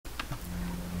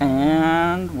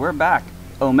we're back.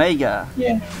 Omega.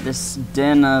 Yeah. This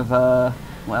den of,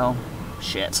 well,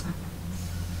 shit.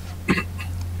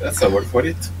 That's a word for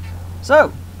it.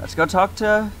 So, let's go talk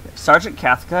to Sergeant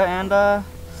Kathka and,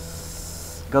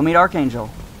 go meet Archangel.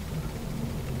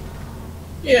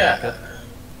 Yeah.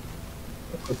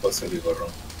 What could possibly go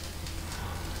wrong?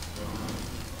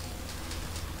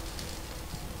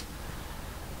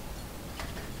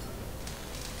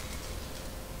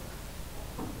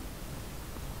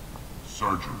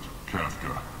 Sergeant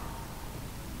Kathka.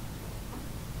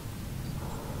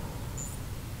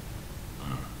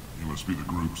 You must be the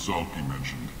group Salky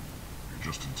mentioned. You're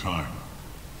just in time.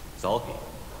 Salky?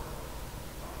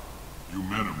 You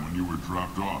met him when you were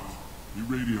dropped off. He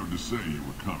radioed to say you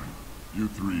were coming. You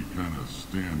three kind of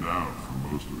stand out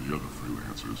from most of the other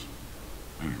freelancers.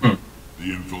 Anyway,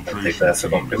 the infiltration I think that's a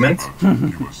team compliment. is about to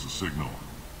give us a signal.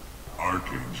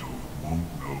 Archangel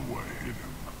won't know what hit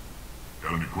him.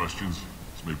 Got any questions?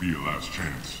 This may be your last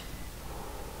chance.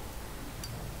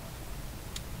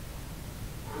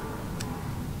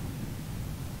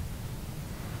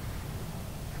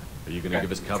 Are you gonna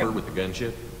give us cover with the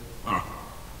gunship?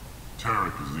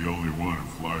 Tarek is the only one who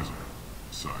flies her.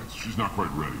 Besides, she's not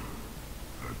quite ready.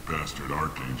 That bastard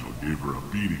Archangel gave her a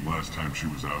beating last time she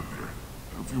was out there.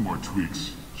 A few more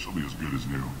tweaks, she'll be as good as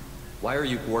new. Why are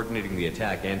you coordinating the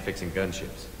attack and fixing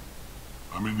gunships?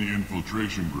 I'm in the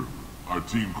infiltration group. Our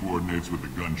team coordinates with the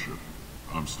gunship.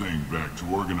 I'm staying back to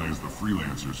organize the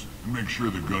freelancers and make sure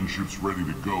the gunship's ready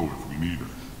to go if we need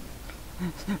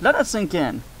it. Let that sink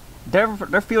in.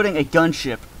 They're fielding a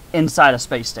gunship inside a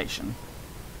space station.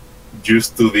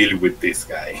 Just to deal with this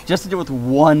guy. Just to deal with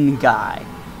one guy.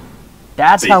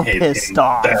 That's They how hate pissed him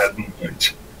off. that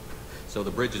much. So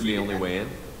the bridge is the only way in?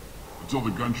 Until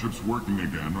the gunship's working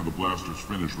again or the blasters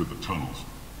finish with the tunnels.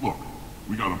 Look,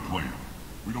 we got a plan.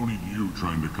 We don't need you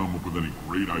trying to come up with any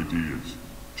great ideas.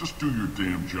 Just do your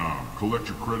damn job, collect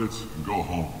your credits, and go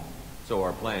home. So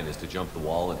our plan is to jump the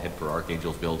wall and head for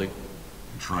Archangel's building?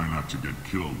 And try not to get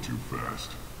killed too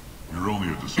fast. You're only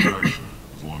a distraction,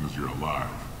 as long as you're alive.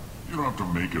 You don't have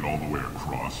to make it all the way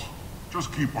across.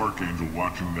 Just keep Archangel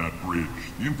watching that bridge.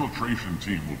 The infiltration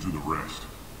team will do the rest.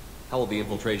 How will the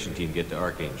infiltration team get to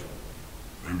Archangel?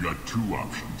 They've got two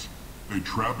options. They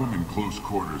trap him in close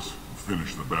quarters and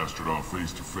finish the bastard off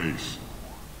face to face.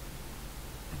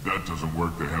 If that doesn't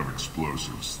work, they have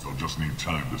explosives. They'll just need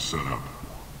time to set up.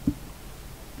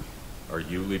 Are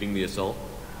you leading the assault?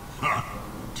 Ha!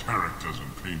 Tarek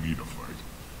doesn't pay me to fight.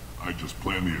 I just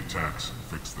plan the attacks and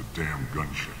fix the damn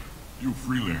gunship. You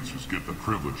freelancers get the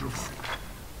privilege of...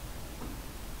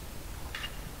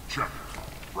 Check.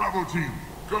 Bravo team!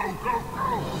 Go, go,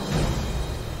 go!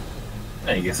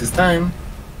 I guess it's time.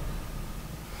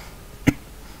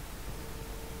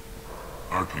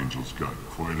 Archangel's got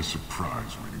quite a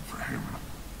surprise waiting for him.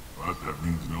 But that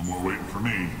means no more waiting for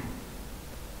me.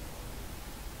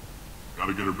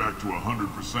 Gotta get her back to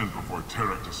 100% before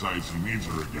Tarek decides he needs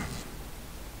her again.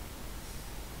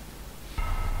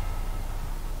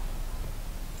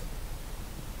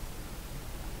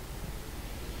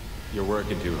 You're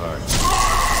working too hard.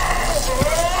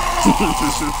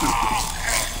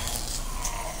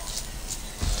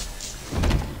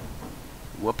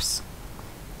 Whoops.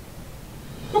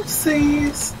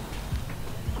 Oopsies.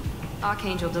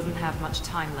 Archangel doesn't have much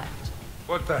time left.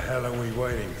 What the hell are we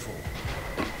waiting for?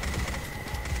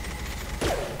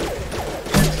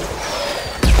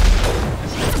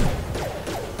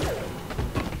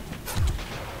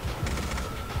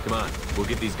 Come on, we'll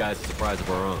give these guys a surprise of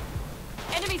our own.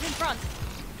 Enemies in front!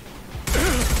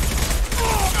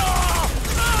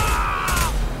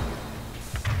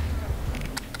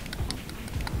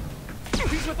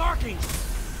 He's with Archangel!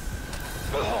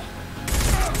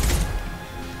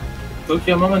 Took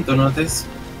you a moment to notice.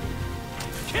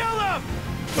 Kill him!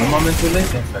 A moment too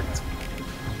late, in fact.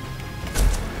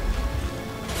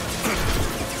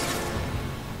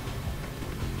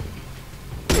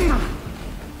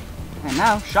 And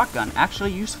now, shotgun,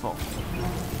 actually useful.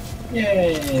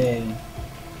 Yay!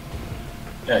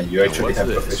 Yeah, you actually what's have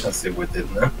this? proficiency with it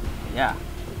now. Yeah.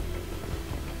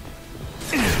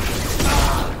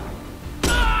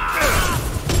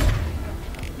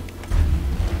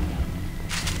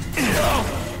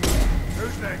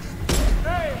 Who's next?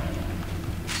 Hey!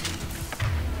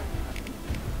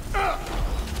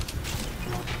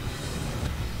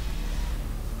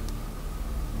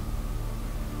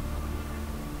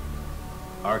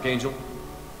 Archangel?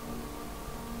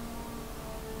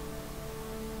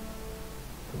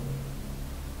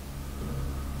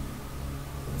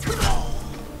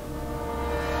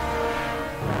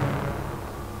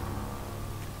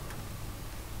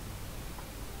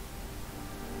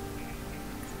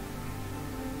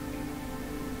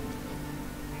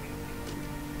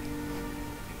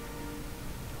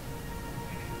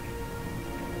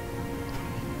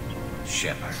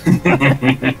 Shepard.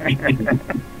 I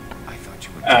thought you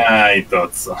were dead. I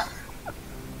thought so.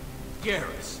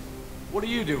 Garrus, what are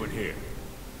you doing here?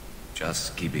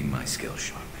 Just keeping my skills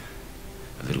sharp.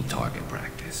 A little target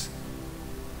practice.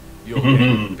 You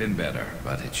okay? Been better,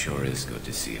 but it sure is good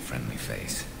to see a friendly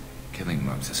face. Killing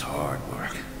mercs is hard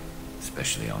work,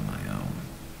 especially on my own.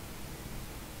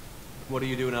 What are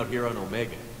you doing out here on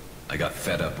Omega? I got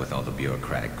fed up with all the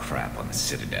bureaucratic crap on the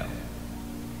Citadel.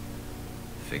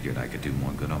 Figured I could do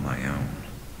more good on my own.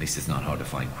 At least it's not hard to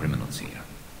find criminals here.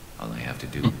 All I have to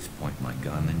do is point my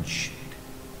gun and shoot.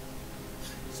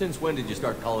 Since when did you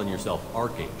start calling yourself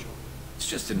Archangel? It's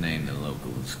just a name the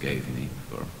locals gave me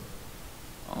for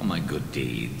all my good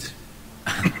deeds.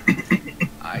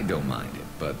 I don't mind it,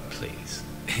 but please,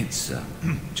 it's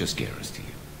just Garrus to you.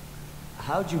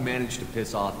 How'd you manage to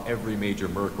piss off every major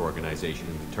merc organization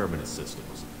in the Terminus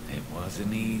systems? It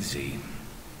wasn't easy.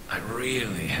 I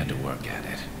really had to work at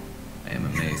it. I am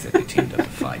amazed that they teamed up to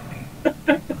fight me.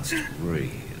 Must really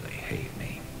hate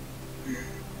me.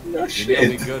 No You nailed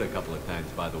me shit. good a couple of times,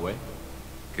 by the way.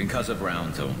 Concussive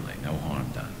rounds only, no harm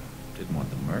done. Didn't want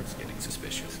the mercs getting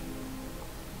suspicious.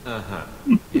 Uh-huh.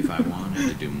 If I wanted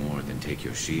to do more than take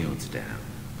your shields down,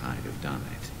 I'd have done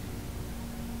it.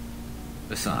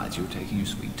 Besides, you were taking your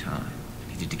sweet time.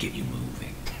 I needed to get you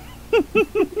moving.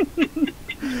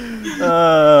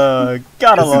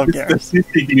 Gotta love Garrus.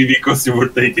 Specifically because you were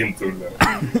taking too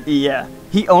long. Yeah,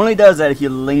 he only does that if you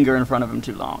linger in front of him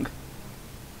too long.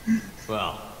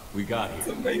 Well, we got It's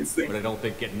here. amazing. But I don't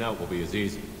think getting out will be as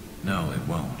easy. No, it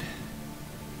won't.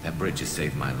 That bridge has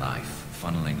saved my life,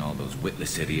 funneling all those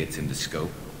witless idiots into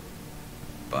scope.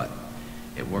 But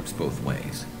it works both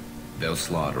ways. They'll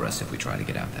slaughter us if we try to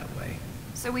get out that way.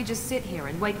 So we just sit here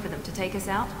and wait for them to take us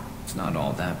out? It's not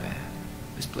all that bad.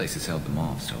 This place has held them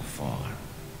off so far.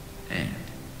 And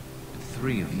the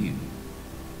three of you,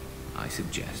 I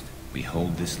suggest we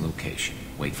hold this location,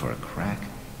 wait for a crack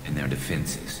in their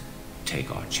defenses,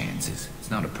 take our chances.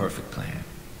 It's not a perfect plan,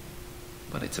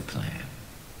 but it's a plan.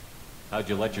 How'd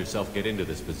you let yourself get into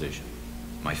this position?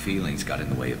 My feelings got in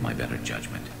the way of my better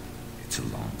judgment. It's a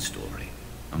long story.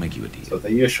 I'll make you a deal. So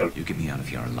the usual. You get me out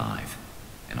if you're alive,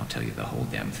 and I'll tell you the whole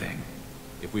damn thing.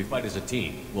 If we fight as a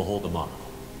team, we'll hold them off.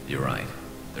 You're right.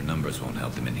 Their numbers won't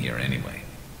help them in here anyway.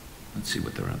 Let's see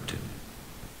what they're up to.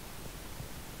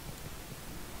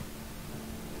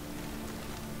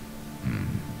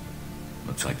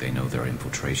 Looks like they know their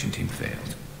infiltration team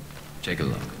failed. Take a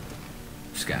look.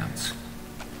 Scouts.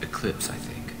 Eclipse, I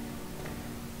think.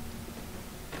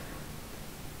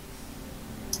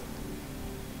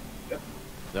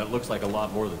 That looks like a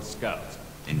lot more than scouts.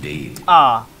 Indeed.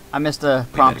 Ah, I missed a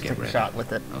We prompt better to get take a ready. shot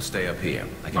with it. I'll stay up here.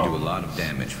 I can do a lot of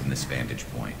damage from this vantage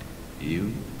point.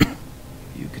 You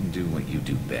can do what you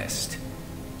do best.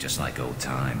 Just like old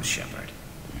times, Shepard.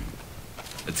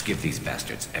 Let's give these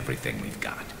bastards everything we've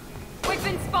got. We've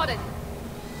been spotted!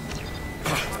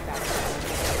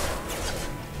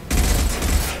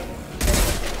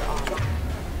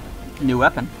 New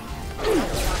weapon.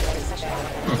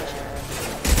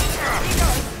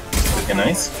 Looking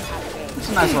nice. It's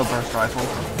a nice little burst rifle.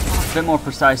 A bit more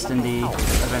precise than the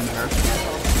Avenger.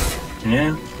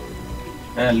 Yeah.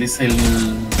 At least I'll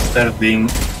start being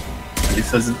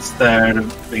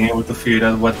able to figure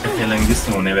out what the hell I'm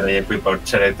using whenever I equip our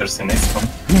characters in XCOM.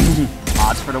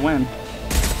 Odds for the win.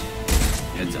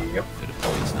 Heads up. Yep. To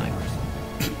deploy snipers.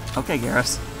 Okay,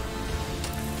 Garrus.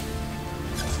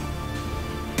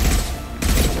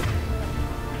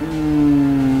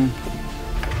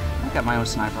 I got my own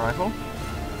sniper rifle.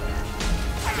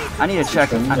 I need to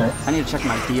check. I need to check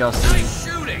my DLC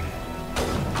Shooting!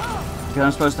 because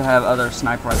I'm supposed to have other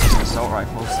sniper rifles and assault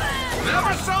rifles.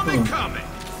 Never saw me coming.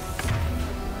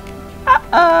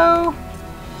 Oh.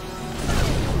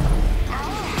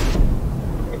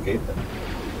 Okay then.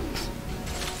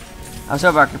 I was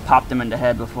hoping I could pop them in the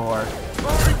head before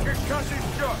Concussion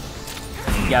shot.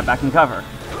 he got back in cover.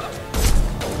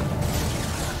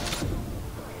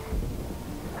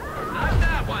 Not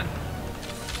that one!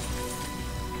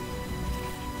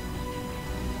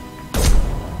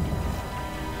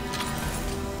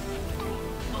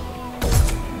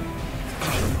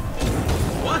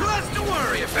 One less to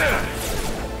worry about!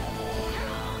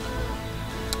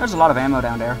 There's a lot of ammo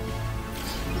down there.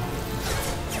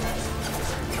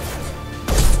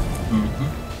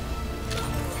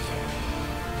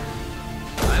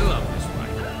 I love this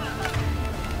rifle.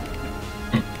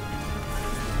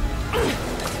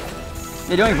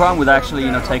 The only problem with actually,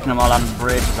 taking them all on the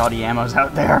bridge is all the ammo's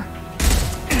out there.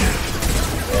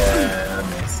 Yeah, that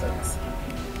makes sense.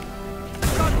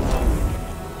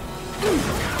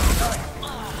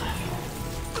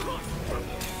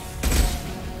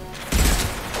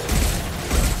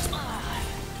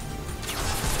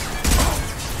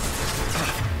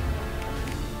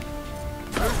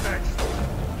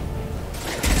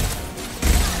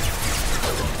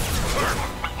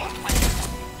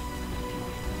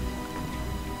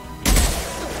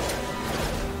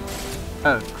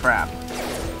 Oh, crap.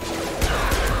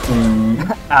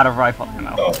 Out of rifle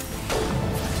ammo. Oh.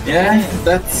 Yeah,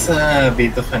 that's a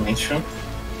bit of an issue.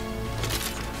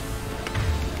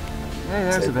 Hey,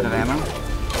 there's a bit of ammo.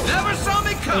 Never saw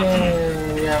me coming!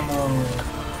 Ammo.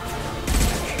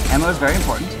 Ammo is very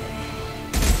important.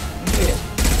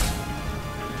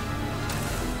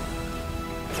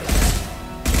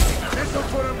 This'll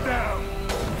put him down!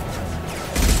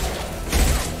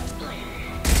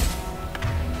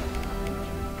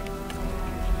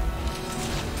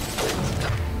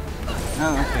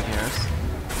 Oh, okay, here's.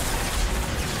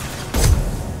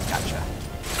 Gotcha.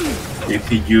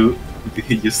 Did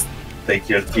he just take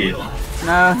your kill?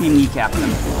 No, he kneecapped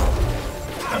him.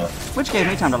 Oh. Which gave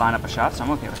me time to line up a shot, so I'm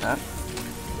okay with that.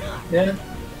 Yeah,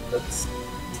 that's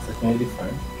definitely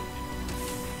fine.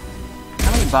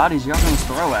 How many bodies y'all gonna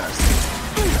throw at us?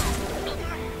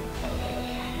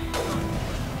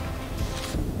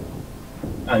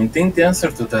 I think the answer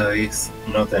to that is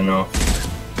not enough.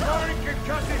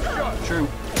 True.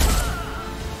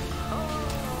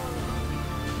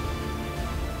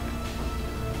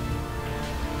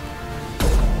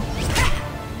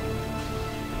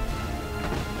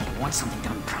 Want something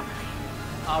done properly.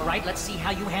 All right, let's see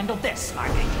how you handle this,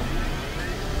 Archangel.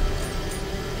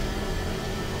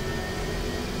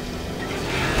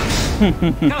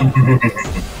 Go!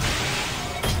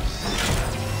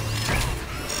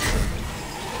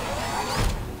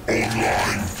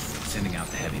 Sending out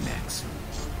the heavy mechs.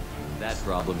 That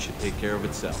problem should take care of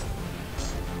itself.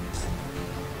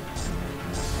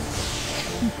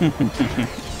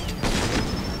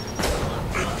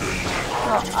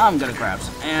 Well, I'm gonna grab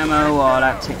some ammo while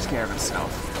that takes care of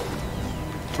itself.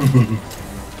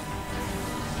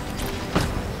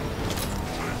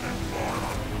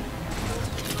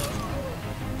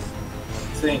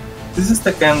 See, this is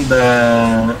the kind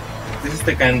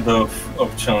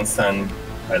of chance and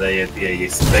variety I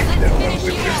expected when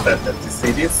we restarted the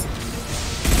series.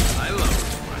 I love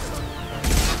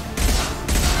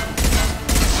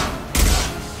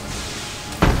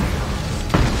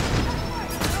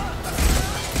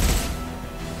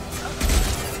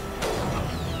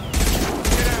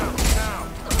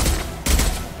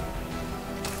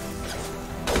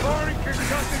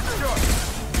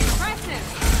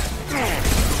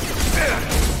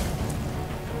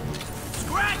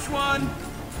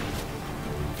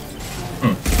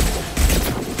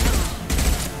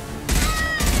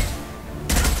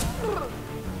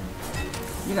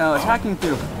You know, attacking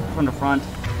from the front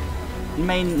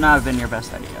may not have been your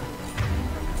best idea.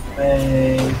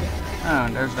 Hey. Oh,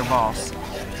 and there's their boss.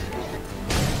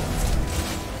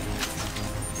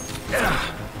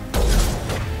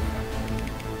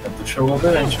 Have to show up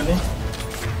eventually.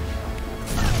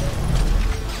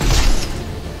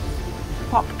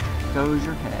 Pop goes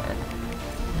your head.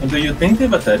 And do you think the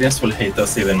Batarians will hate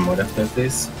us even more after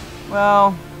this?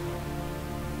 Well,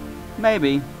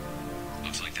 maybe.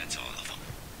 Looks like that's all of them.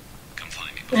 Come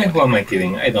find me. Who am I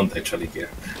kidding? I don't actually care.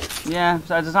 Yeah,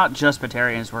 so it's not just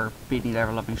Batarians we're beating the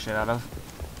ever-loving shit out of.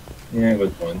 Yeah,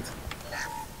 good point.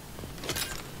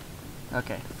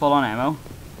 Okay, full on ammo.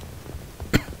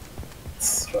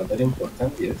 It's rather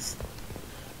important, yes.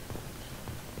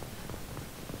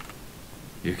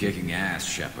 You're kicking ass,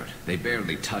 Shepard. They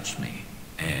barely touched me.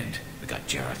 And we got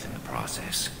Jareth in the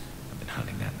process. I've been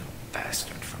hunting that little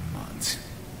bastard for months.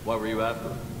 What were you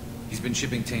after? He's been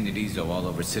shipping tainted Ezo all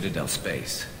over Citadel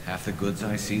space. Half the goods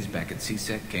I seized back at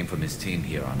CSEC came from his team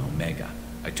here on Omega.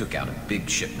 I took out a big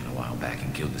shipment a while back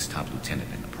and killed his top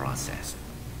lieutenant in the process.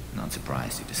 Not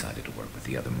surprised he decided to work with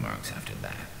the other mercs after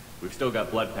that. We've still got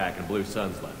Bloodpack and Blue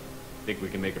Suns left. Think we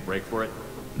can make a break for it?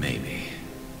 Maybe.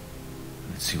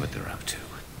 Let's see what they're up to.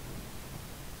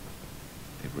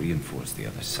 They've reinforced the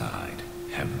other side,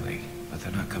 heavily, but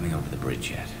they're not coming over the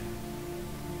bridge yet.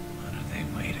 What are they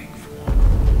waiting for?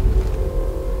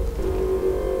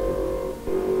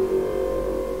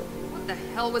 What the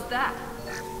hell was that?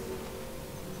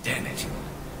 Damn it.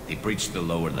 They breached the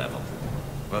lower level.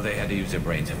 Well, they had to use their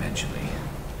brains eventually.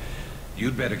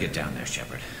 You'd better get down there,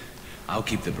 Shepard. I'll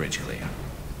keep the bridge clear.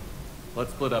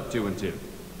 Let's split up 2 and 2.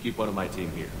 Keep one of my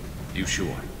team here. You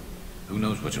sure? Who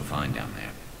knows what you'll find down there?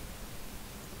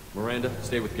 Miranda,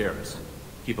 stay with Garrus.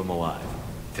 Keep him alive.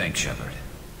 Thanks, Shepard.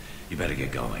 You better get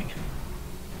going.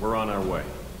 We're on our way.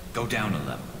 Go down a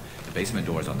level. The basement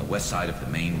door's on the west side of the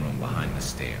main room behind the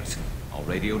stairs. I'll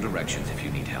radio directions if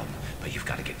you need help, but you've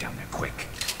got to get down there quick.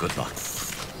 Good luck.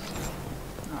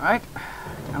 Alright,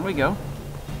 down we go.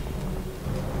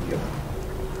 Yep.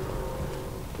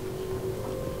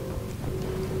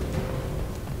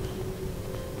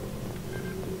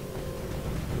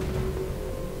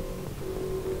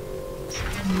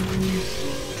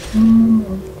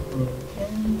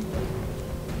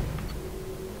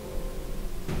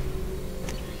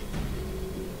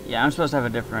 Yeah, I'm supposed to have a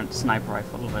different sniper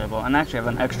rifle available, and actually have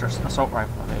an extra assault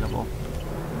rifle available.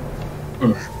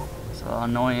 It's a little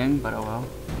annoying, but oh well.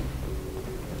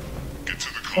 Get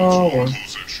to the console and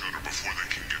close that shutter before they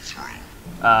can get through.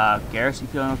 Garrus, you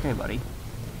feeling okay, buddy?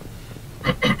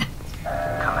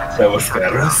 That was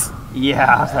Garrus? Yeah,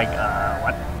 I was like,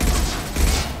 what?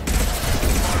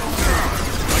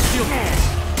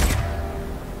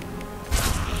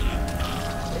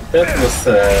 That was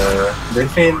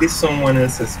definitely someone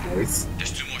else's voice.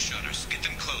 There's 2 more shutters. Get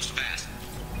them closed fast.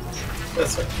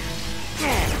 That's right.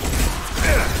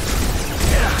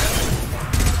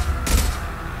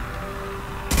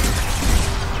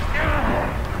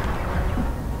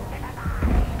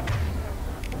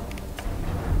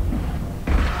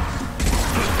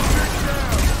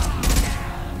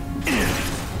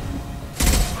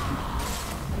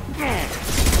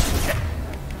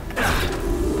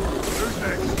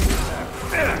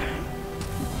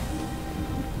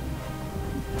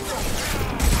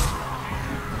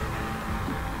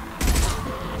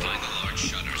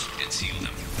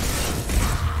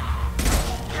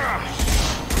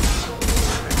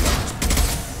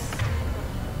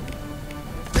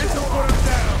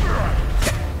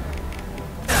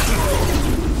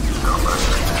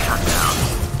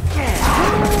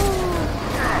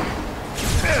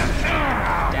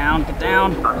 Get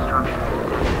down.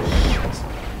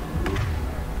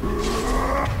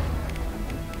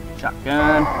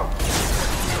 Shotgun.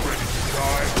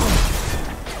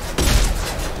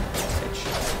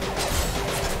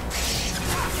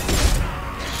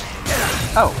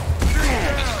 Oh.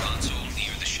 Console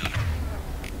near the shutter.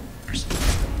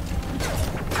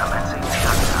 Commencing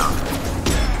shutdown.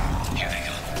 Here they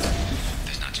go.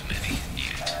 There's not too many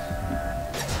yet.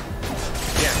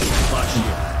 Yeah, watch you.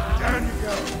 Down you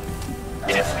go.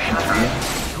 Yes.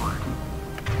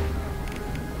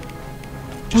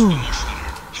 Just 1 more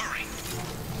shutter. Hurry.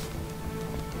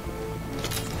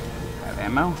 Have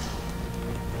ammo.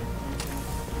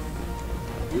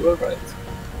 You were right.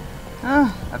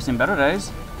 I've seen better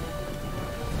days.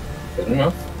 Fair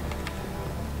enough.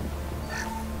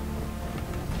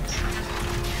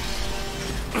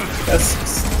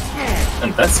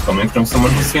 And that's coming from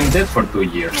someone who's been dead for 2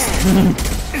 years.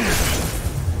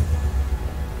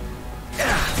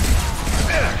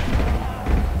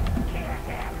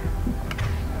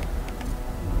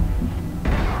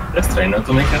 Let's try not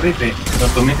to make a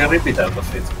repeat out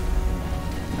of it.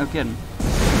 No kidding.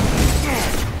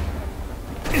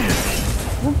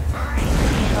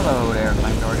 Hello there,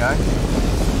 flamethrower guy.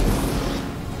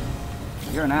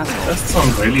 You're an asshole. That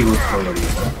sounds really good for you,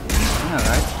 huh? Yeah,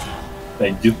 right?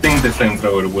 Like, you think the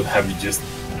flamethrower would have just...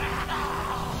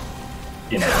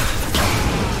 you know...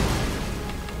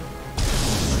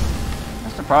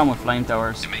 That's the problem with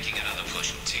flamethrowers. They're making another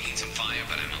push. Taking some fire,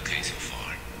 but I'm okay so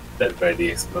far. That's very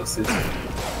explosive.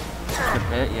 A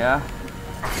bit, yeah.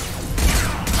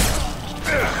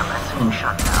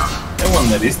 I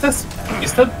wonder, is that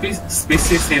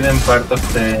species even part of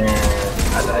the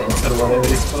Alliance or whatever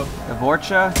it's called? The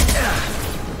Vorcha?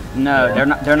 No, Yeah.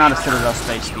 they're not a Citadel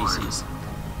space species.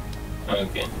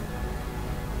 Okay.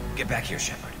 Get back here,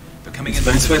 Shepard. They're coming in.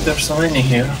 Explains why there's so many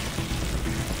here.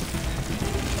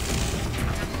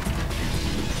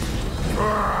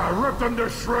 Ripped them to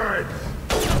shreds.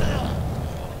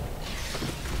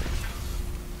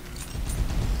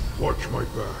 Watch my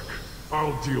back.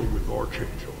 I'll deal with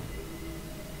Archangel.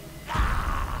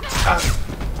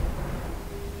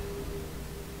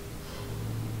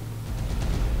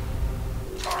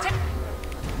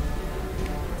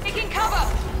 Taking cover!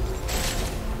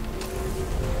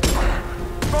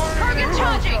 Target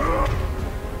charging!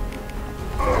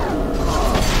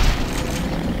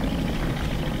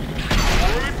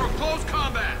 Ready for close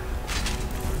combat!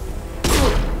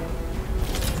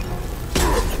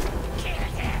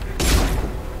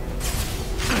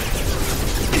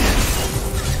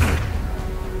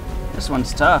 This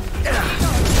one's tough.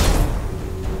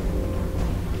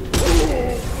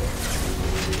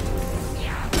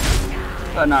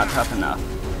 But not tough enough.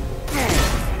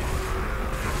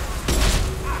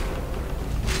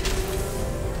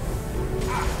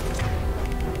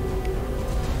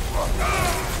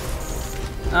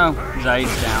 Oh,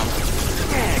 Zaid's down.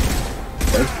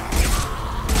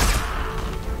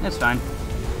 It's fine.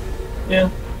 Yeah.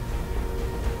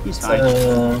 He's fine.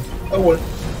 Oh well.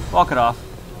 Walk it off.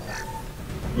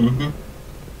 Mm-hmm.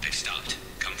 They've stopped.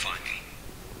 Come find me.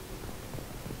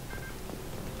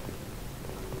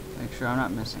 Make sure I'm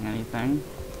not missing anything.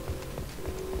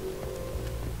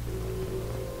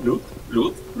 Loot,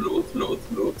 loot, loot, loot,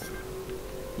 loot.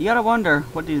 You gotta wonder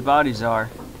what these bodies are.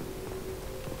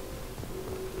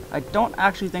 I don't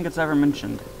actually think it's ever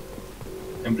mentioned.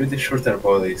 I'm pretty sure they're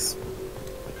bodies.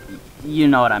 You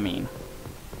know what I mean.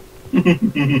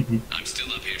 I'm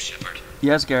still up here, Shepard.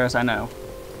 Yes, Garrus, I know.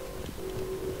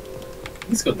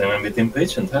 He's got them a bit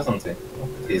impatient, hasn't he?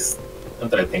 He's, now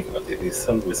that I think about it, he's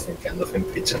always been kind of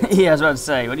impatient. Yeah, I was about to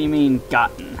say, what do you mean,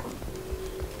 gotten?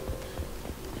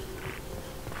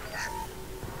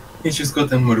 He's just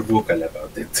gotten more vocal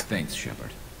about it. Thanks,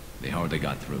 Shepard. They hardly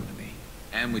got through to me.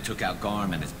 And we took out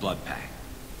Garm and his blood pack.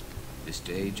 This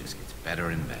day just gets better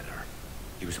and better.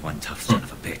 He was one tough son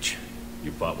of a bitch.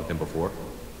 You fought with him before?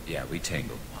 Yeah, we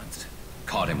tangled once.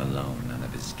 Caught him alone, none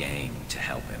of his gang to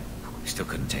help him. We still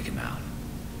couldn't take him out.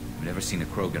 I've never seen a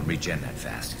Krogan regen that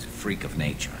fast. He's a freak of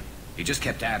nature. He just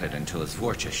kept at it until his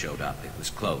Vorcha showed up. It was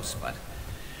close, but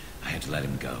I had to let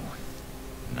him go.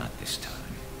 Not this time.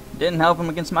 Didn't help him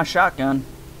against my shotgun.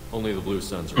 Only the Blue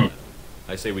Suns are left.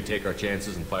 I say we take our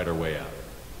chances and fight our way out.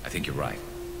 I think you're right.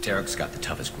 Tarek's got the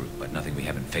toughest group, but nothing we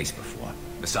haven't faced before.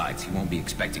 Besides, he won't be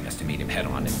expecting us to meet him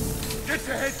head-on. Get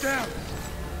your head down!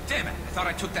 Damn it! I thought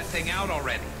I took that thing out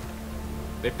already.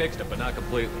 They fixed it, but not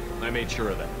completely. I made sure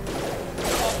of that.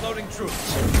 Offloading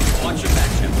troops. Watch your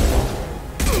back,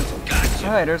 Shepard. Gotcha.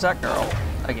 Oh, hey, there's that girl.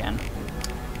 Again.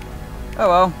 Oh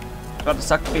well. About to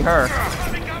suck to be her.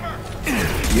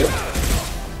 Yep.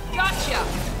 Gotcha!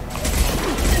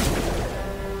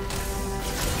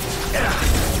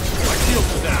 My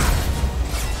shields are down!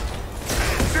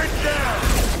 Sit down!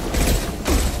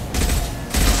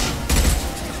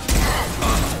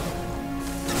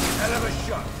 Hell of a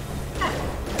shot!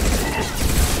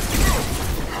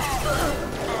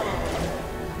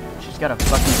 She's got a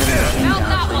fucking bit of machine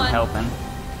gun for helping.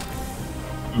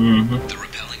 Mm-hmm. The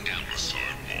rappelling downward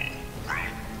sword wall.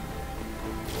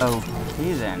 Oh,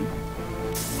 he's in.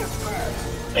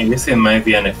 I guess it might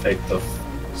be an effect of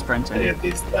Sprinting.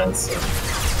 distance.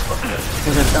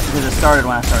 Because it started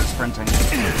when I started sprinting.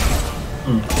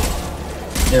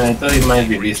 Yeah, I thought it might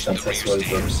be distance as well,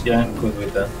 but yeah, good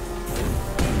with that.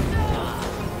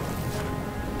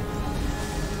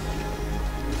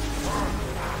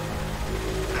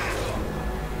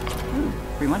 Ooh,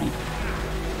 free money.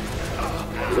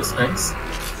 That was nice.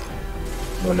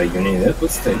 Not that you need it, but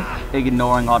still.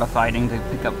 Ignoring all the fighting to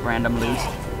pick up random loot.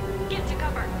 Get to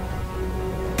cover.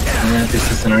 Yeah,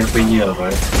 this is an RPG,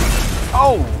 alright.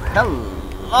 Oh,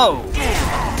 hello!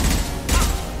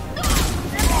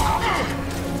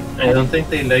 I don't think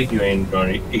they like you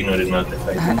ignoring not the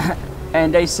fighting.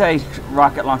 And they say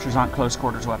rocket launchers aren't close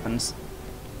quarters weapons.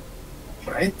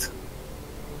 Right?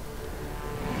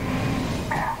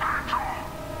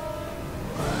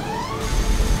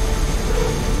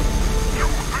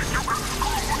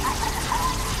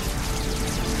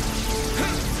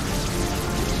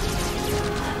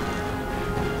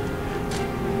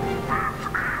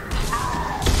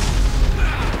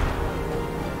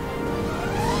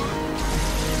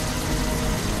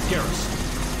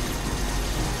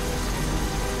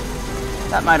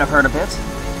 That might have hurt a bit.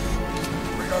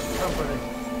 We got company.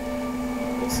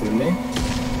 Possibly.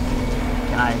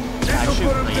 Can I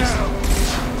shoot, please?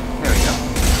 There we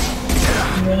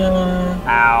go.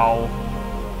 Ow.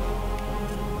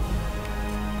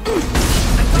 I'm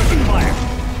taking fire.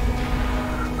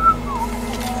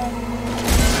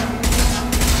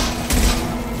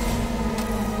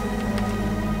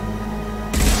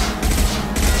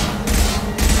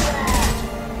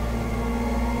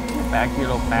 Get back, you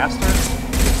little bastard.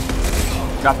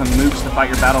 Dropping mooks to fight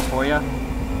your battle for you.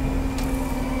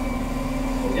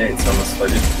 Yeah, it's almost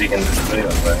like it's big and display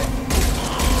already.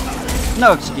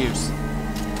 No excuse.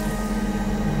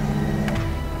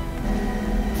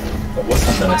 That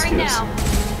wasn't an Firing excuse. now.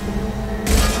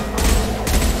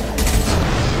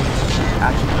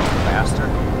 Actually, little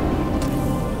bastard.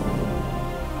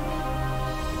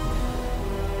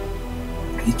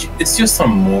 It's just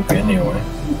some mook anyway.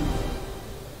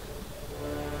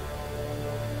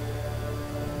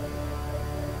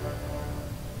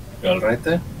 You alright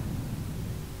there?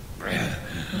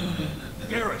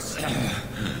 Garrus!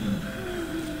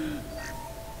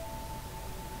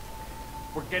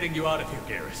 We're getting you out of here,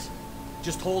 Garrus.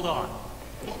 Just hold on.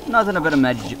 Nothing a bit of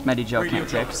Medi-Gel Radio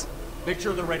can't fix. Make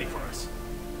sure they're ready for us.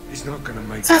 He's not gonna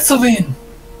make it. Satsubin!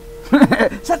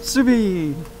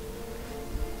 Satsubi!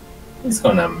 He's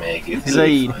gonna make it.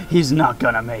 Zaid, he's not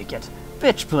gonna make it.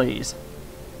 Bitch, please.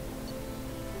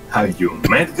 Have you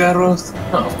met Garros?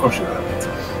 No, of course you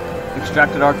haven't.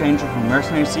 Extracted Archangel from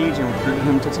Mercenary Siege and recruited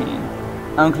him to team.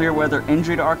 Unclear whether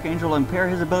injury to Archangel will impair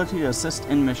his ability to assist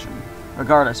in mission.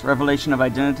 Regardless, revelation of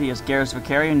identity as Garrus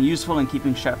Vicarian useful in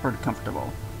keeping Shepard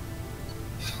comfortable.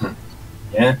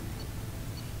 Yeah.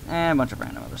 And a bunch of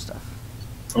random other stuff.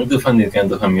 I do find it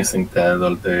kind of amusing that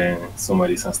all the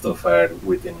summaries and stuff are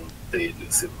within the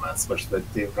elusive man's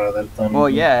perspective rather than... Well,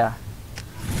 yeah.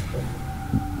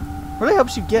 Really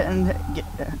helps you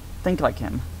think like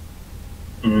him.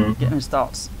 Get in his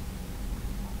thoughts.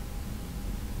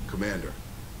 Commander,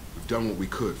 we've done what we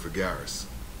could for Garrus,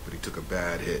 but he took a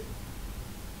bad hit.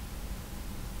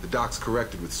 The doc's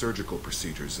corrected with surgical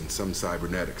procedures and some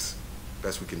cybernetics.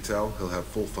 Best we can tell, he'll have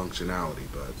full functionality,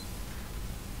 but...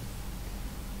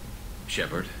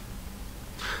 Shepard?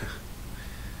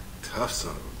 Tough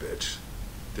son of a bitch.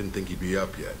 Didn't think he'd be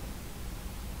up yet.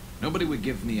 Nobody would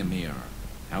give me a mirror.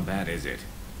 How bad is it?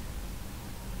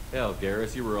 Hell,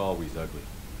 Garrus, you were always ugly.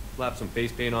 Slap some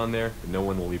face paint on there, and no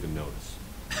one will even notice.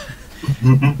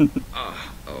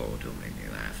 Oh, don't make me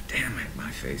laugh. Damn it, my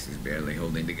face is barely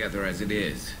holding together as it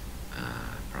is.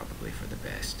 Probably for the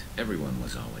best. Everyone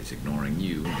was always ignoring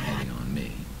you and hitting on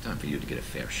me. Time for you to get a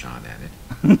fair shot at it.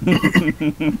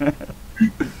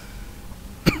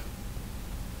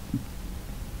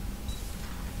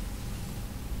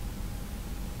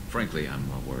 Frankly, I'm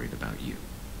more worried about you.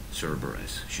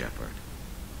 Cerberus, Shepard.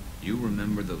 You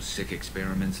remember those sick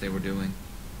experiments they were doing?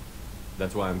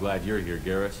 That's why I'm glad you're here,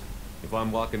 Garrus. If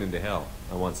I'm walking into hell,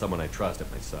 I want someone I trust at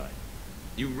my side.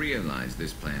 You realize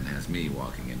this plan has me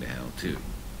walking into hell, too.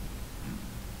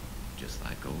 Just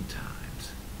like old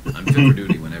times. I'm fit for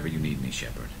duty whenever you need me,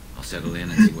 Shepard. I'll settle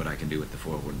in and see what I can do with the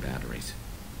forward batteries.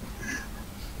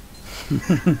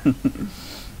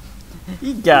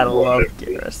 You gotta love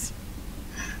Garrus.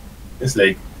 It's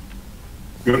like,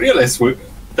 you realize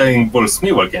that involves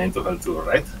me walking into hell too,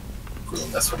 right?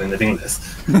 Couldn't ask for anything less.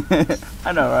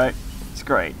 I know, right? It's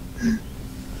great.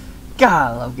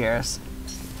 God, I love Garrus.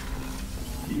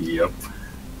 Yep.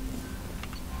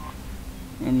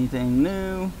 Anything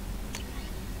new?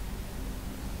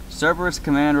 Cerberus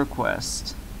command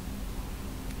request.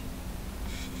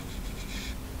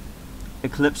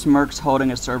 Eclipse Mercs holding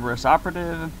a Cerberus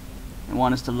operative and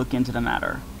want us to look into the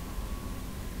matter.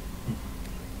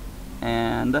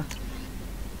 And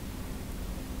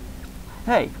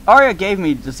hey, Arya gave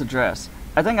me this address.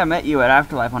 I think I met you at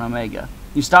Afterlife on Omega.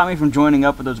 You stopped me from joining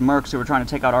up with those mercs who were trying to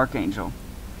take out Archangel.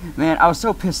 Man, I was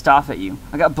so pissed off at you.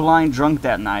 I got blind drunk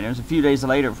that night. It was a few days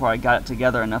later before I got it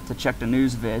together enough to check the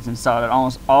news vids and saw that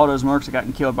almost all those mercs had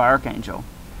gotten killed by Archangel.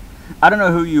 I don't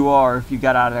know who you are or if you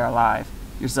got out of there alive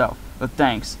yourself, but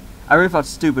thanks. I really felt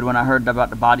stupid when I heard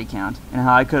about the body count and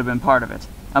how I could have been part of it.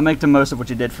 I'll make the most of what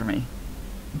you did for me.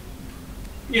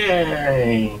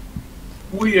 Yay!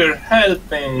 We're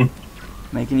helping!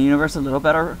 Making the universe a little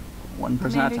better, one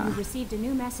person at a Commander, time. you received a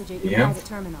new message at your private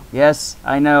terminal. Yes,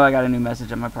 I know I got a new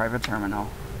message at my private terminal.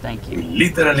 Thank We you.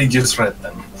 literally just read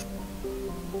them.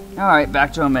 Alright,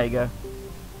 back to Omega.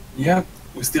 Yeah,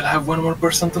 we still have one more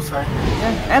person to find.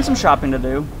 Yeah, and some shopping to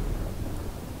do.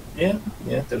 Yeah,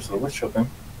 there's always shopping.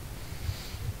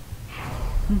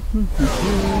 There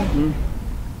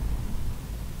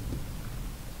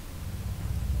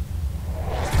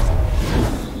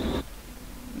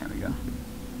we go.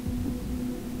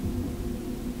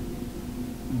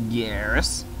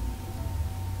 Garrus.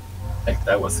 Like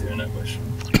that was even a question.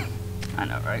 I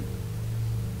know, right?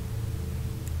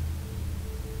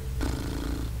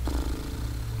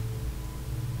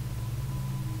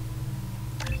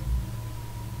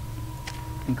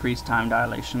 Increased time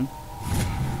dilation.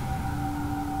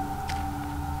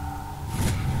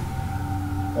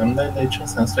 Time dilation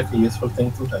sounds like a useful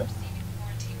thing to have. Receiving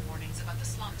quarantine warnings about the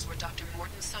slums where Dr.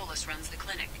 Morton Solus runs the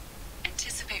clinic.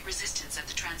 Anticipate resistance at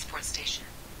the transport station.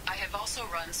 I have also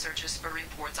run searches for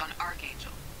reports on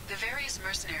Archangel. The various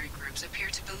mercenary groups appear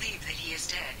to believe that he is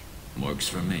dead. Works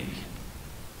for me.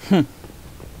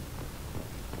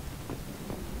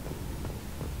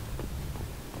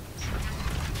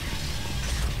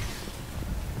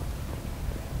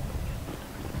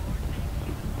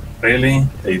 Really?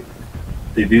 They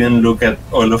didn't look at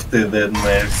all of the dead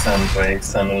mercs and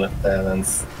Rex and all of that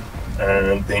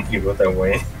and think he got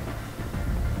away.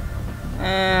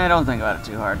 Don't think about it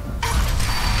too hard.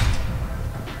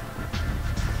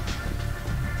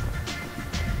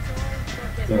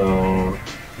 So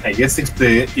I guess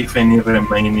if any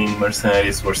remaining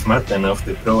mercenaries were smart enough,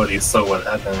 they probably saw what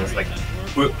happened. It's like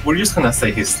we're just gonna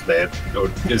say he's dead, or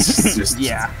just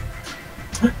Yeah.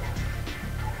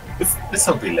 It's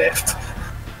how they left.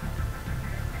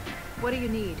 What do you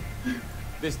need?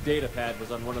 This data pad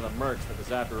was on one of the mercs that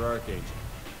was after Archangel.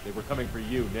 They were coming for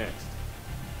you next.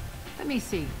 Let me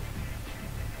see.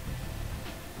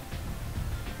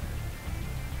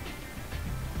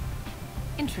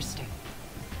 Interesting.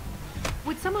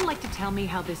 Would someone like to tell me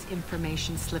how this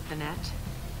information slipped the net?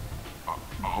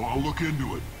 I'll look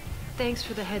into it. Thanks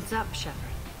for the heads up, Shepard.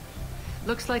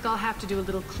 Looks like I'll have to do a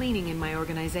little cleaning in my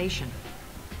organization.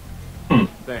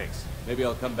 Thanks. Maybe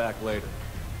I'll come back later.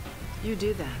 You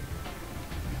do that.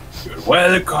 You're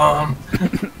welcome.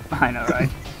 I know, right?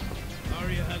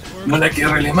 Not like it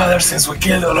really matters since we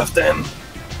killed all of them.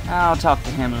 I'll talk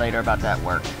to him later about that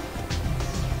work.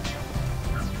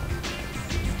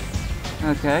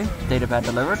 Okay, datapad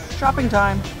delivered. Shopping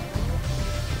time.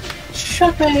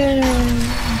 Shopping.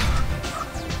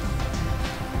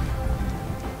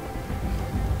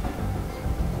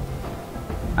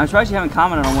 I'm surprised you haven't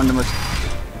commented on one of the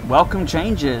most welcome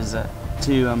changes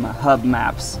to hub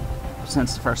maps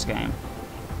since the first game.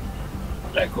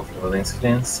 Lack of loading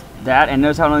screens. That, and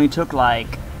notice how it only took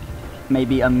like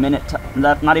maybe a minute,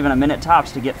 not even a minute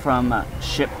tops, to get from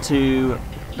ship to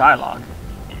dialogue.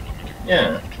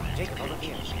 Yeah.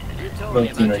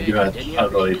 But you know, you had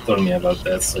already told me about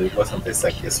that, so it wasn't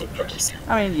exactly a surprise.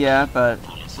 I mean, yeah, but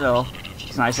still,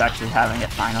 it's nice actually having it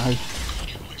finally.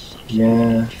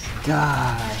 Yeah.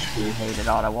 God, I hated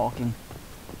auto walking.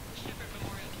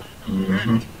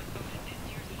 Mm-hmm.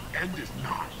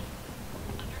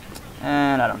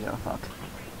 And I don't give a fuck.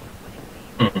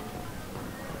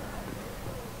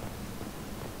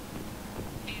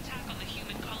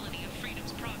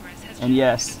 And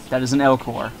yes, that is an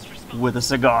L-Core with a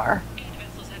cigar.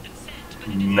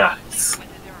 Nice.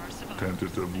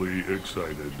 Tentatively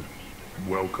excited.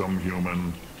 Welcome,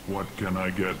 human. What can I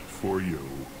get for you?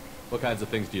 What kinds of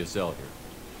things do you sell here?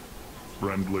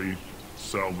 Friendly,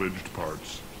 salvaged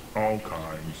parts. All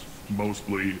kinds.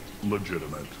 Mostly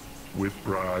legitimate. With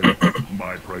pride,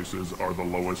 my prices are the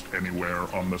lowest anywhere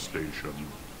on the station.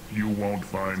 You won't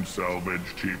find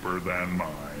salvage cheaper than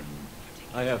mine.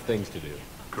 I have things to do.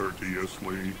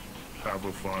 Courteously, have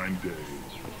a fine day.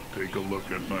 Take a look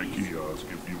at my kiosk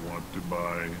if you want to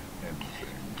buy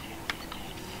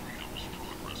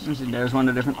anything. There's one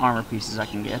of the different armor pieces I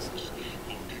can get.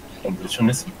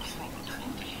 Completionism.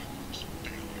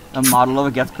 A model of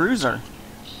a Geth cruiser.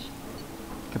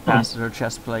 Capacitor,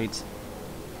 chest plate.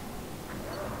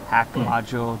 Hack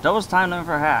module. Doubles time limit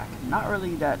for hack. Not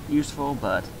really that useful,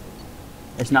 but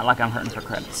it's not like I'm hurting for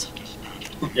credits.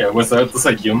 Yeah, I was about to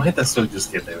say, you might as well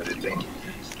just get everything.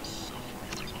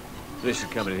 This should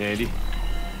come in handy.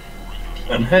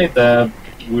 And hey, that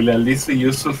will at least be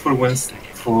useful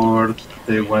for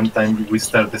the one time we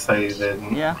start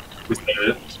deciding. Yeah. We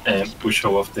started push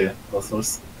show off the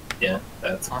muscles. Yeah,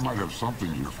 that's. I might have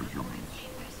something here for humans.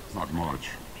 Not much.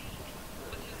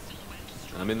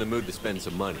 I'm in the mood to spend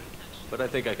some money, but I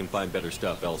think I can find better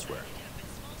stuff elsewhere.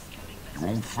 You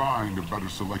won't find a better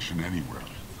selection anywhere.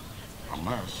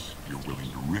 Unless you're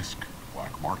willing to risk the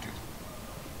black market.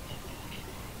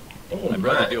 Oh, I'd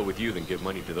rather deal with you than give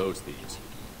money to those thieves.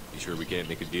 You sure we can't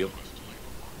make a deal?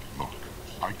 Look,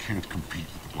 I can't compete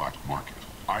with the black market.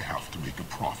 I have to make a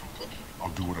profit.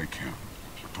 I'll do what I can,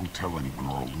 but don't tell anyone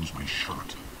or I'll lose my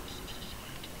shirt.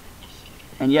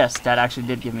 And yes, that actually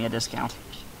did give me a discount.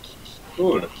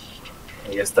 Cool.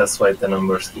 I guess that's why the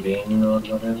number's green or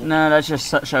whatever. No, that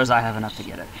just shows I have enough to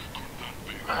get it.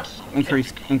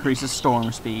 Increases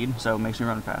storm speed, so it makes me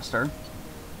run faster.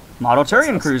 Model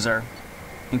Turian cruiser.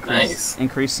 Nice.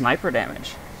 Increased sniper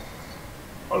damage.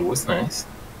 Always nice.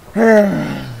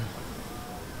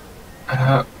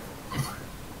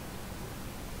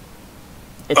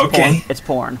 It's okay. Porn. It's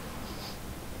porn.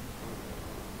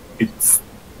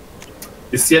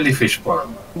 It's jellyfish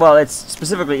porn. Well, it's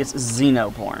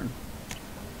xeno porn.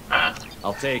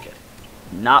 I'll take it.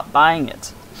 Not buying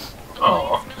it.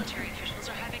 Oh.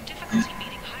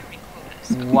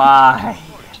 Why?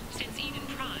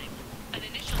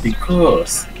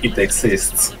 Because it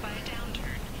exists.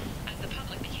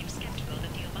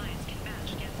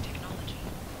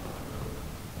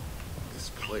 This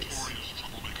place.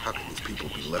 How can these people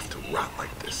be left to rot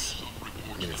like this?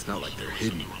 I mean, it's not like they're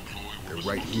hidden. They're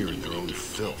right here in their own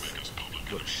filth.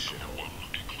 What a shithole.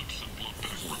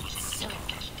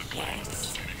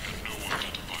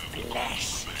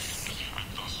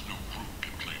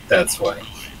 That's why.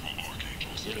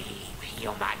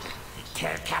 Human.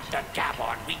 Tell Captain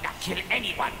Gabon we not kill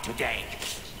anyone today.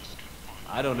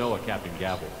 I don't know a Captain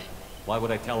Gabble. Why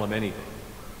would I tell him anything?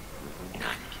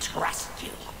 Not trust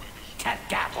you. Tell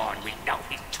Gabon we know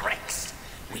his tricks.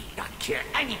 We not kill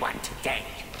anyone today.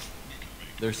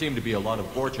 There seem to be a lot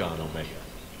of Borcha on Omega.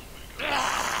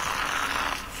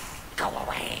 Go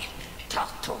away.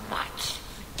 Talk too much.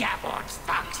 Gabon's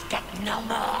thugs get no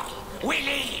more. We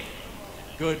leave.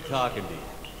 Good talking to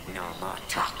you. No more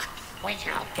talk. We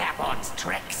know Gabon's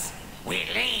tricks. We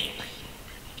leave.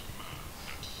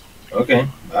 Okay,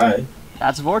 bye.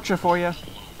 That's Vorcha for you.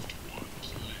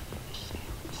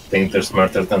 Think they're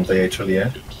smarter than they actually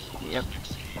are? Yep.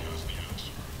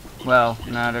 Well,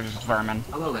 no, they're just vermin.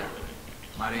 Hello there.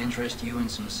 Might I interest you in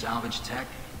some salvage tech?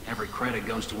 Every credit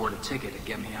goes toward a ticket to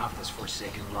get me off this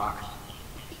forsaken rock.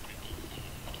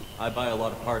 I buy a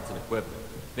lot of parts and equipment.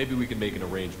 Maybe we can make an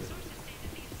arrangement.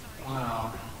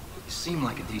 Well, you seem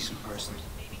like a decent person,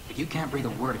 but you can't breathe a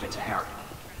word of it to Harry.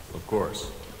 Of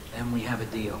course. Then we have a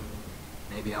deal.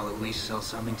 Maybe I'll at least sell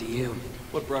something to you.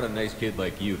 What brought a nice kid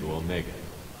like you to Omega?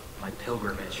 My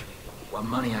pilgrimage. What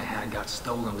money I had got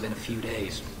stolen within a few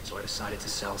days, so I decided to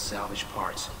sell salvage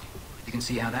parts. You can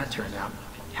see how that turned out.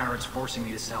 Harrod's forcing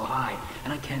me to sell high,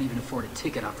 and I can't even afford a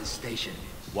ticket off this station.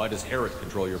 Why does Harrod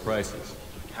control your prices?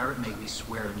 Harrod made me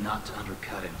swear not to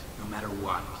undercut him, no matter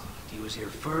what. He was here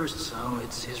first, so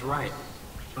it's his right.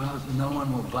 But no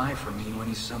one will buy from me when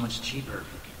he's so much cheaper.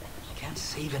 I can't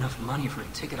save enough money for a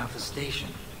ticket off the station.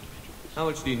 How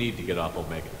much do you need to get off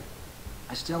Omega?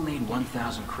 I still need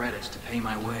 1,000 credits to pay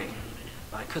my way,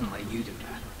 but I couldn't let you do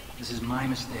that. This is my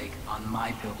mistake on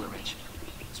my pilgrimage.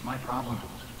 It's my problem.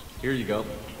 Here you go.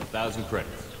 1,000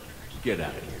 credits. Get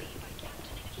out of here.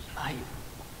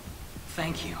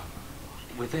 Thank you.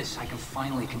 With this, I can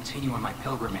finally continue on my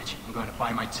pilgrimage. I'm going to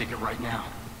buy my ticket right now.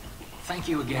 Thank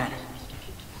you again.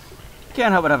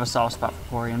 Can't help but have a soft spot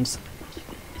for Quarians.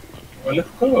 Well,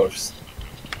 of course.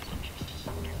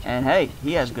 And hey,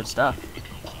 he has good stuff.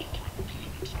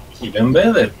 Even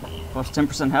better. Plus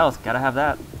 10% health, gotta have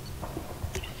that.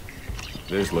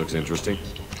 This looks interesting.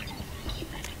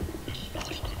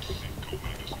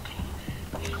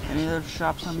 Any other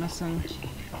shops I'm missing?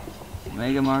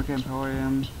 Mega Market,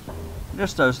 Emporium.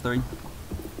 Just those three.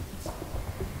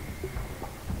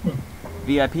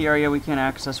 VIP area we can't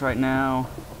access right now.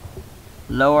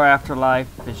 Lower Afterlife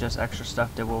is just extra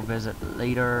stuff that we'll visit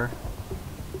later.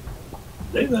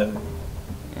 Later.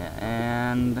 Yeah,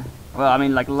 and... well, I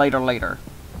mean, like, later.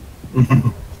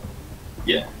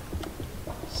 Yeah.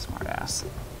 Smart ass.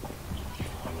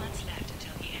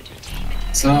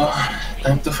 So,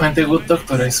 time to find a good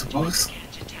doctor, I suppose.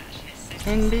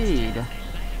 Indeed.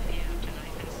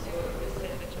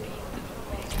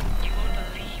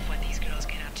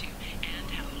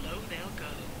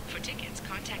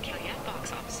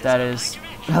 That is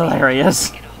hilarious.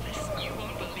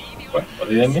 What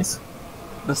did I miss?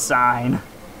 The sign.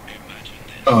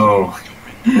 Oh.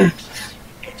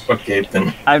 Okay,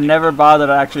 then. I've never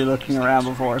bothered actually looking around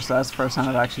before, so that's the first time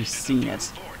I've actually seen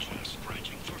it.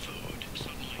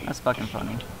 That's fucking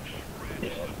funny.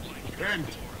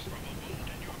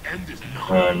 End is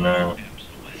not. Oh no.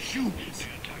 Humans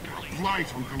are a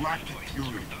blight on galactic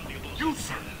purity. You,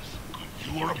 sir,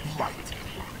 you are a blight.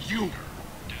 You,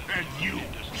 and you,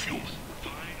 human.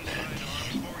 And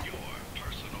you.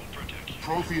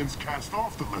 Protheans cast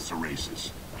off the lesser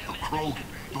races. The Krogan,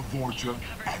 the Vorcha,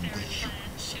 and the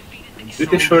humans. And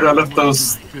Pretty sure all of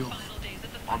those...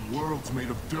 on worlds made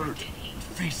of dirt,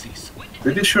 feces.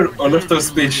 Pretty sure all of those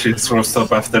species rose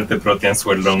up after the Proteans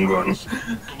were long gone.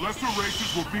 The lesser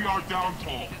races will be our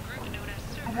downfall.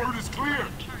 The word is clear.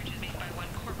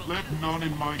 Let none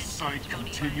in my sight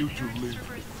continue to live,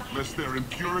 lest their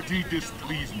impurity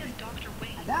displease me.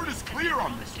 The word is clear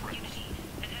on this, friends.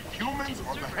 Humans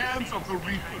are the hands of the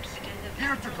Reapers,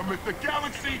 here to commit the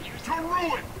galaxy to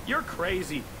ruin. You're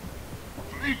crazy.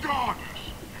 Be gone!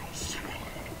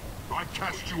 I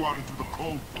cast you out into the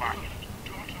cold black.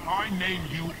 I name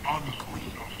you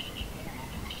unclean.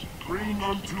 Bring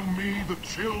unto me the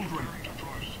children,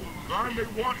 that I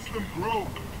may watch them grow,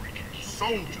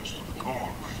 soldiers for the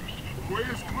cause. The way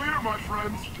is clear, my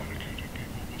friends.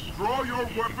 Draw your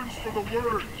weapons for the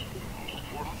word,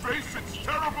 or face its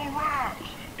terrible wrath.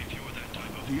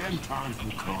 The end times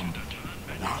will come,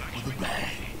 not with a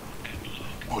bang,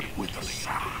 but with a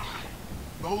sigh.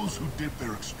 Those who dip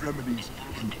their extremities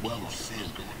in the well of sin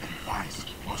and vice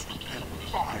must repent with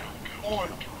fire, oil,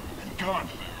 and gun.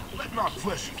 Let not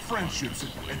fleshy friendships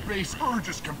and base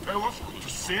urges compel us to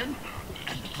sin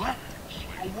and neglect.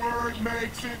 The word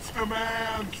makes its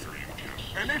demands,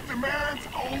 and it demands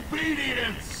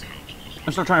obedience.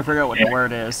 I'm still trying to figure out what the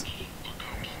word is.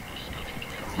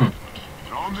 And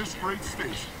on this great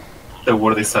station, The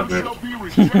word is a shall be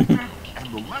rejected,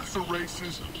 and the lesser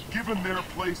races given their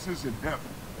places in heaven.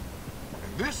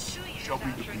 And this shall be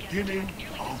the beginning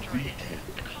of the end.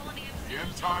 The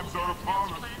end times are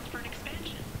upon us.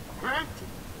 Repent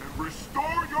and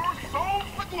restore your souls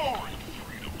to glory.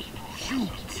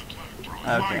 Humans,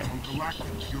 light on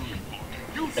galactic purity.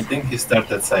 I think he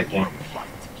started cycling.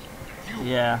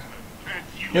 Yeah.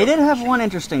 They did have one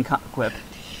interesting quip.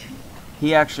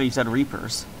 He actually said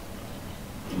Reapers.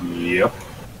 Yep.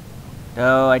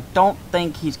 Though I don't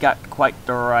think he's got quite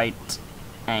the right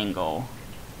angle.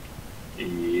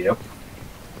 Yep.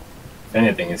 If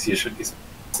anything, it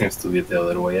seems to be the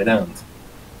other way around.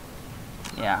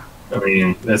 Yeah. I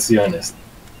mean, let's be honest.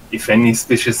 If any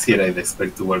species here I'd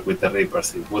expect to work with the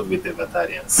Reapers, it would be the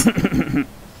Batarians.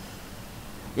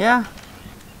 Yeah.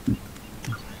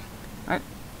 Alright.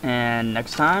 And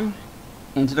next time,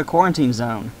 into the quarantine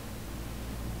zone.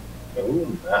 Oh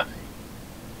my.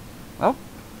 Well,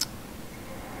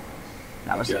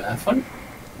 that was You have fun?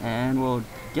 and we'll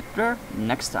get there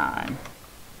next time.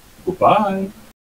 Goodbye.